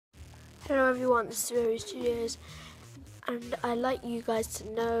Hello everyone, this is Rary Studios, and I'd like you guys to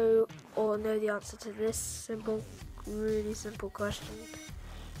know the answer to this really simple question.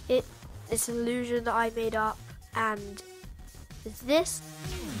 It's an illusion that I made up, and is this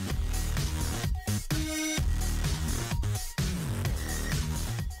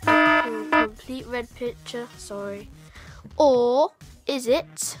a complete red picture? Sorry. Or is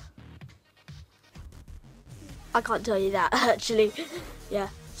it? I can't tell you that actually. Yeah.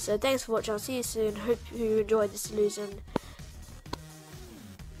 So thanks for watching. I'll see you soon. Hope you enjoyed this illusion.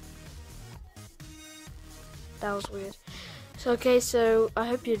 That was weird. So I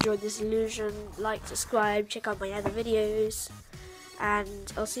hope you enjoyed this illusion. Like, subscribe, check out my other videos,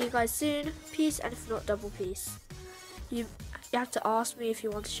 and I'll see you guys soon. Peace, and if not, double peace. You have to ask me if you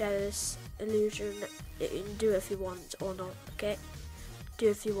want to share this illusion. You can do it if you want or not. Okay, do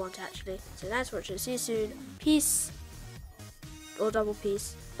it if you want actually. So thanks for watching. See you soon. Peace or double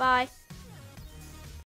peace. Bye.